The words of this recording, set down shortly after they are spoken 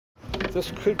This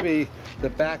could be the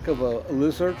back of a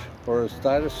lizard or a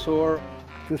dinosaur.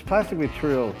 This plastic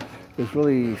material is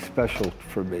really special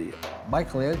for me.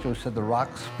 Michelangelo said the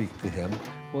rocks speak to him.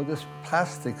 Well, this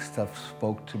plastic stuff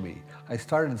spoke to me. I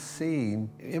started seeing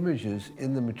images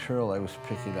in the material I was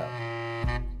picking up.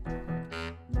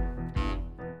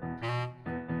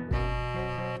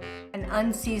 An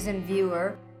unseasoned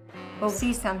viewer will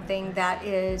see something that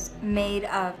is made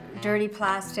of dirty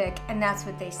plastic, and that's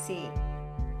what they see.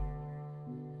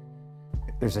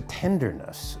 There's a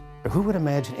tenderness. Who would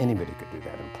imagine anybody could do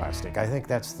that in plastic? I think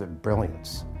that's the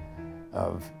brilliance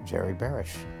of Jerry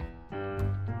Barrish.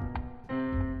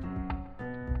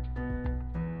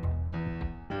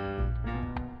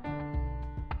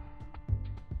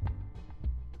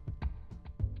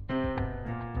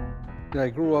 I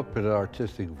grew up in an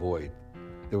artistic void.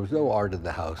 There was no art in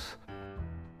the house.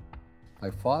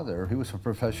 My father, he was a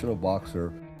professional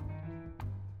boxer.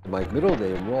 My middle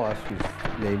name, Ross, was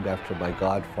named after my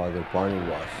godfather, Barney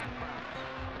Ross.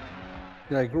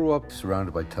 I grew up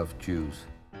surrounded by tough Jews.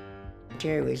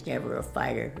 Jerry was never a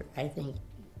fighter, I think.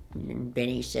 And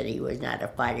Benny said he was not a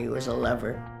fighter, he was a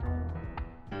lover.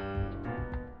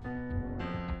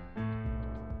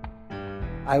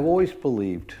 I've always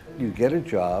believed you get a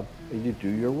job and you do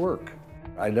your work.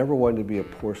 I never wanted to be a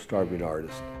poor, starving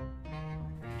artist.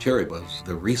 Jerry was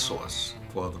the resource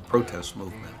for the protest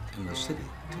movement in the city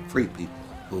to free people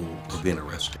who were being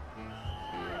arrested.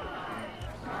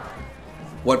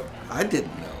 What I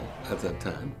didn't know at that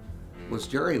time was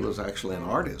Jerry was actually an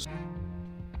artist.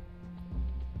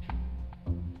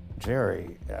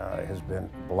 Jerry has been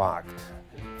blocked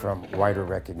from wider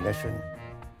recognition.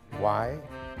 Why?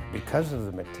 Because of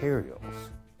the materials,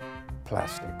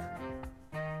 plastic.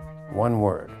 One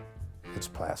word, it's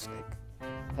plastic.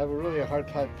 I have a really hard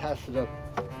time passing up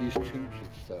these tubes and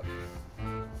stuff.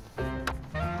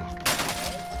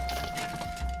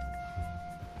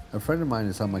 A friend of mine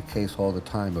is on my case all the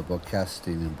time about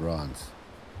casting in bronze.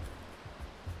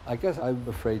 I guess I'm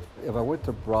afraid if I went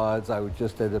to bronze, I would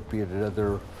just end up being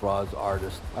another bronze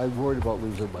artist. I'm worried about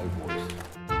losing my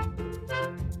voice.